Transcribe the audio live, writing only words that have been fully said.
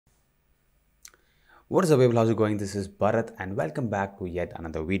What is up, people? How's it going? This is Bharat and welcome back to yet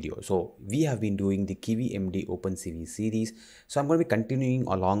another video. So we have been doing the KivyMD Opencv series. So I'm going to be continuing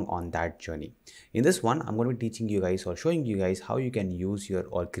along on that journey. In this one, I'm going to be teaching you guys or showing you guys how you can use your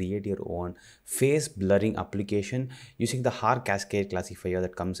or create your own face blurring application using the Haar Cascade Classifier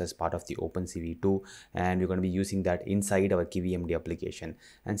that comes as part of the Opencv 2. And we're going to be using that inside our KivyMD application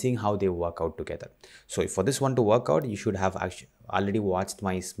and seeing how they work out together. So for this one to work out, you should have actually already watched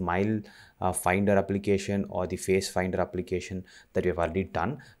my Smile Finder application or the Face Finder application that we have already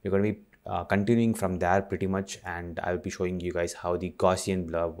done. We're going to be continuing from there pretty much, and I'll be showing you guys how the Gaussian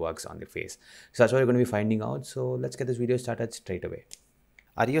blur works on the face. So that's what you're going to be finding out. So let's get this video started straight away.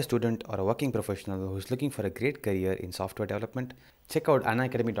 Are you a student or a working professional who's looking for a great career in software development? Check out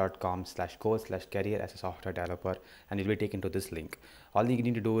unacademy.com/course/career as a software developer and you'll be taken to this link. All you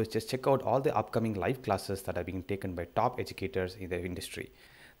need to do is just check out all the upcoming live classes that are being taken by top educators in their industry.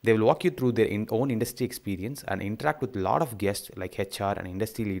 They will walk you through their own industry experience and interact with a lot of guests like HR and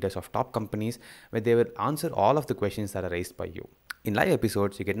industry leaders of top companies, where they will answer all of the questions that are raised by you. In live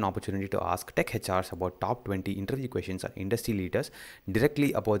episodes, you get an opportunity to ask tech HRs about top 20 interview questions and industry leaders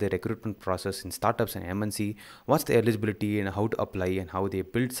directly about their recruitment process in startups and MNC, what's the eligibility and how to apply and how they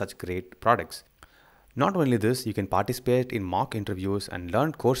build such great products. Not only this, you can participate in mock interviews and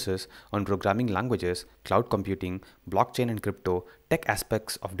learn courses on programming languages, cloud computing, blockchain and crypto, tech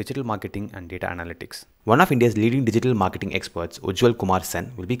aspects of digital marketing and data analytics. One of India's leading digital marketing experts, Ujjwal Kumar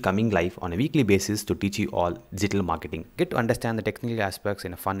Sen, will be coming live on a weekly basis to teach you all digital marketing. Get to understand the technical aspects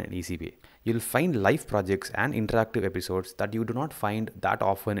in a fun and easy way. You'll find live projects and interactive episodes that you do not find that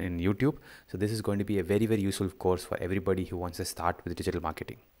often in YouTube. So this is going to be a very useful course for everybody who wants to start with digital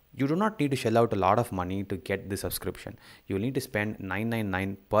marketing. You do not need to shell out a lot of money to get the subscription. You will need to spend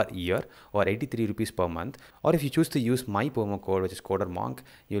 $999 per year or 83 rupees per month. Or if you choose to use my promo code, which is CoderMonk,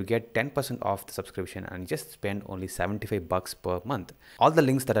 you'll get 10% off the subscription and just spend only $75 per month. All the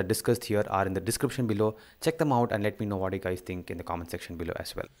links that are discussed here are in the description below. Check them out and let me know what you guys think in the comment section below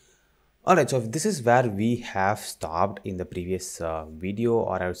as well. Alright, so this is where we have stopped in the previous video,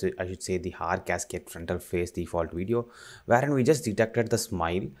 or I should say the Haar Cascade frontal face default video, wherein we just detected the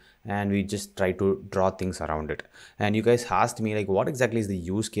smile and we just try to draw things around it. And you guys asked me like, what exactly is the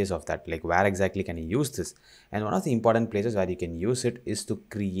use case of that? Like, where exactly can you use this? And one of the important places where you can use it is to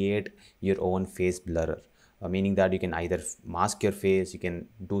create your own face blurrer. Meaning that you can either mask your face, you can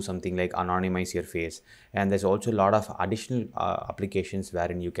do something like anonymize your face, and there's also a lot of additional applications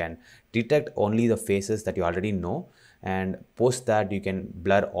wherein you can detect only the faces that you already know, and post that you can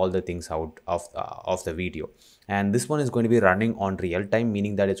blur all the things out of the video. And this one is going to be running on real time,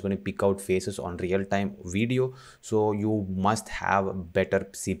 meaning that it's going to pick out faces on real time video. So you must have a better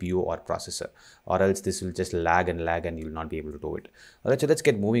CPU or processor, or else this will just lag and you will not be able to do it. Alright, so let's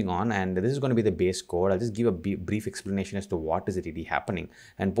get moving on, and this is going to be the base code. I'll just give a brief explanation as to what is really happening,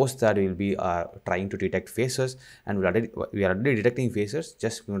 and post that we will be trying to detect faces, and we are already detecting faces.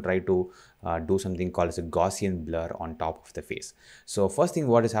 Just going to try to do something called as a Gaussian blur on top of the face. So first thing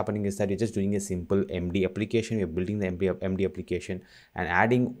what is happening is that you're just doing a simple MD application. You're building the MD application and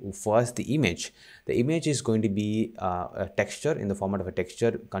adding first the image. The image is going to be a texture in the format of a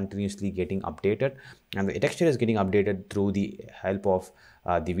texture continuously getting updated, and the texture is getting updated through the help of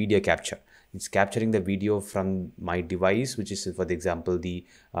the video capture. It's capturing the video from my device, which is, for the example, the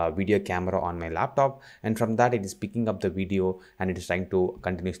video camera on my laptop, and from that it is picking up the video and it is trying to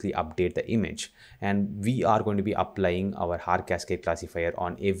continuously update the image. And we are going to be applying our Haar Cascade classifier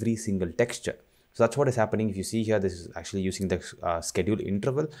on every single texture. So that's what is happening. If you see here, this is actually using the schedule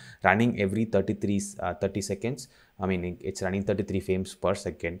interval running every 30 seconds. I mean, it's running 33 frames per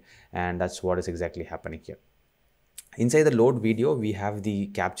second, and that's what is exactly happening here. Inside the load video, we have the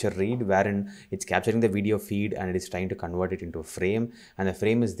capture read, wherein it's capturing the video feed and it is trying to convert it into a frame, and the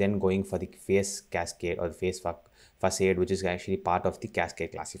frame is then going for the face cascade or the face facade, which is actually part of the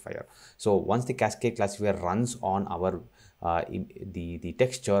cascade classifier. So once the cascade classifier runs on our the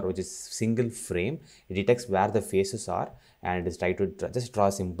texture, which is single frame, it detects where the faces are and it is trying to just draw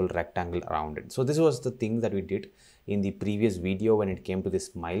a simple rectangle around it. So this was the thing that we did in the previous video when it came to this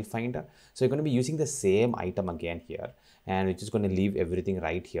smile finder. So you're going to be using the same item again here, and we're just going to leave everything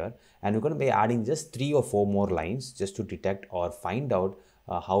right here, and we're going to be adding just 3 or 4 more lines just to detect or find out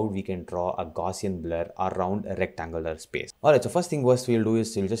how we can draw a Gaussian blur around a rectangular space. Alright, so first thing we'll do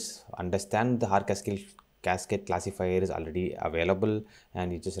is we'll just understand the Haar Cascade classifier is already available,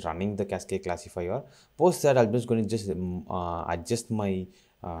 and it's just running the Cascade classifier. Post that, I'm just going to just adjust my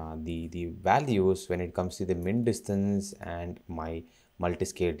the values when it comes to the min distance and my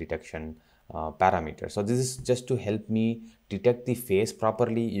multi-scale detection parameter. So this is just to help me detect the face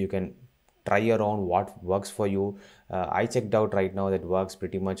properly. You can try around what works for you. I checked out right now that works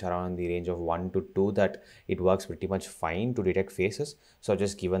pretty much around the range of 1 to 2, that it works pretty much fine to detect faces. So I've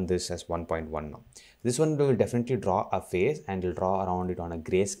just given this as 1.1 now. This one will definitely draw a face and will draw around it on a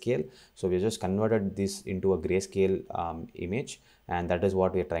grayscale. So we just converted this into a grayscale image, and that is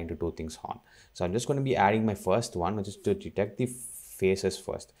what we are trying to do things on. So I'm just going to be adding my first one, which is to detect the faces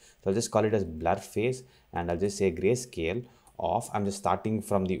first. So I'll just call it as blur face, and I'll just say grayscale of, I'm just starting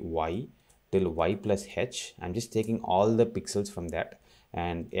from the Y till Y plus H. I'm just taking all the pixels from that,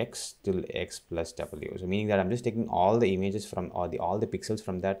 and X till X plus W. So meaning that I'm just taking all the images from all the pixels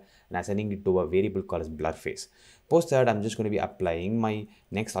from that and assigning it to a variable called as blur face. Post that, I'm just going to be applying my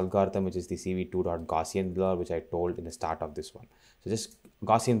next algorithm, which is the CV2.Gaussian blur, which I told in the start of this one. So just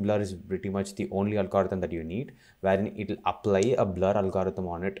Gaussian blur is pretty much the only algorithm that you need, wherein it will apply a blur algorithm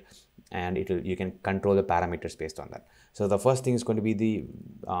on it, and you can control the parameters based on that. So the first thing is going to be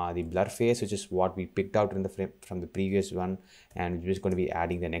the blur face, which is what we picked out in the frame from the previous one, and we're just going to be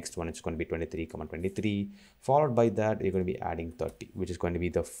adding the next one. It's going to be 23,23. Followed by that, you're going to be adding 30, which is going to be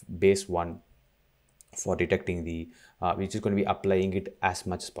the base one for detecting the which is going to be applying it as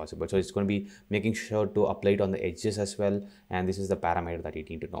much as possible. So it's going to be making sure to apply it on the edges as well, and this is the parameter that you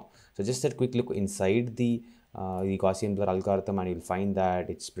need to know. So just a quick look inside the Gaussian blur algorithm, and you'll find that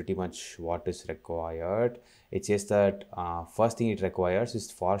it's pretty much what is required. It says that first thing it requires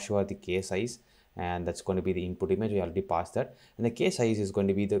is for sure the K size, and that's going to be the input image. We already passed that, and the K size is going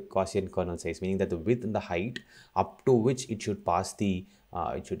to be the Gaussian kernel size, meaning that the width and the height up to which it should pass the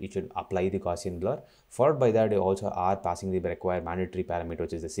it should apply the Gaussian blur. Followed by that, you also are passing the required mandatory parameter,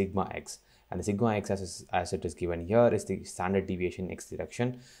 which is the sigma x, and the sigma x as it is given here is the standard deviation x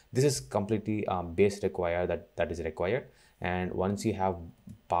direction. This is completely base required that is required, and once you have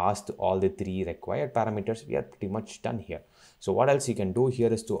passed all the three required parameters, we are pretty much done here. So what else you can do here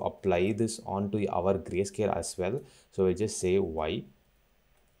is to apply this onto our grayscale as well. So we just say y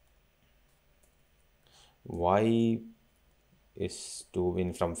is to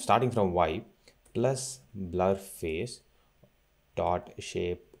win from starting from y plus blur face dot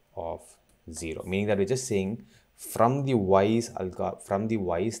shape of 0, meaning that we're just saying from the y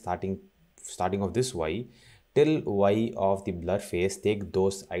starting of this y till y of the blur face, take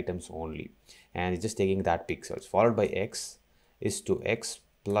those items only, and it's just taking that pixels. Followed by x is to x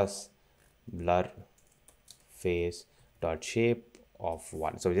plus blur face dot shape of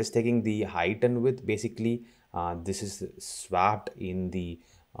 1. So we're just taking the height and width. Basically this is swapped in the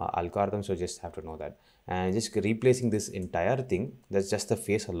algorithm, so just have to know that, and just replacing this entire thing, that's just the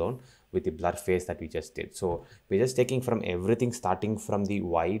face alone, with the blur face that we just did. So we're just taking from everything starting from the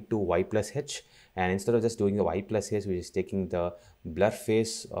y to y plus h, and instead of just doing the y plus h, we're just taking the blur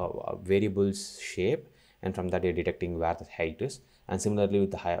face variable's shape, and from that you're detecting where the height is. And similarly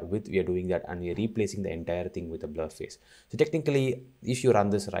with the width, we are doing that, and we are replacing the entire thing with a blur face. So technically, if you run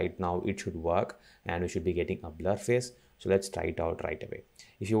this right now, it should work, and we should be getting a blur face. So let's try it out right away.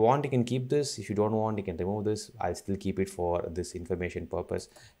 If you want, you can keep this. If you don't want, you can remove this. I'll still keep it for this information purpose,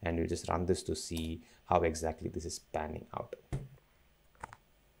 and you just run this to see how exactly this is panning out.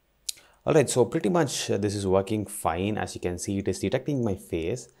 Alright, so pretty much this is working fine. As you can see, it is detecting my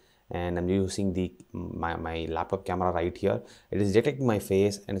face, and I'm using my laptop camera right here. It is detecting my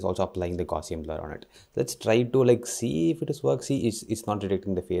face, and it's also applying the Gaussian blur on it. Let's try to see if it is work. See, it's not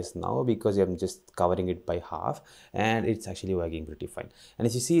detecting the face now because I'm just covering it by half, and it's actually working pretty fine. And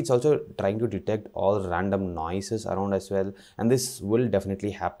as you see, it's also trying to detect all random noises around as well, and this will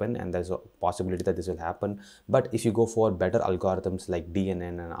definitely happen, and there's a possibility that this will happen. But if you go for better algorithms like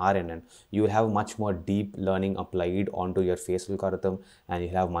DNN and RNN, you will have much more deep learning applied onto your face algorithm, and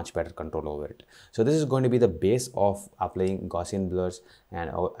you'll have much better control over it. So this is going to be the base of applying Gaussian blurs, and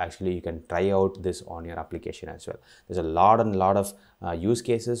actually you can try out this on your application as well. There's a lot of use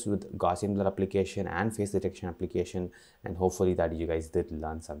cases with Gaussian blur application and face detection application, and hopefully that you guys did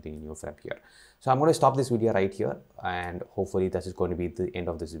learn something new from here. So I'm going to stop this video right here, and hopefully this is going to be the end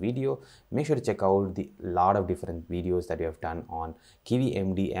of this video. Make sure to check out the lot of different videos that we have done on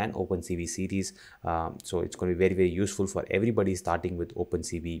KivyMD and Opencv series. So it's going to be very useful for everybody starting with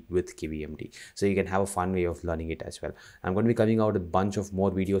Opencv with KivyMD. So you can have a fun way of learning it as well. I'm going to be coming out with a bunch of more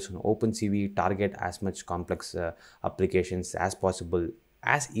videos on Opencv, target as much complex applications as possible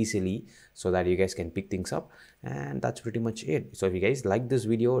as easily, so that you guys can pick things up. And that's pretty much it. So if you guys like this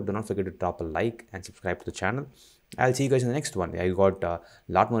video, do not forget to drop a like and subscribe to the channel. I'll see you guys in the next one. I got a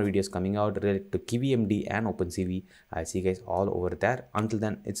lot more videos coming out related to KivyMD and Opencv. I'll see you guys all over there. Until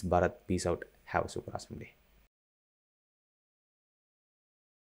then, it's Bharat. Peace out. Have a super awesome day.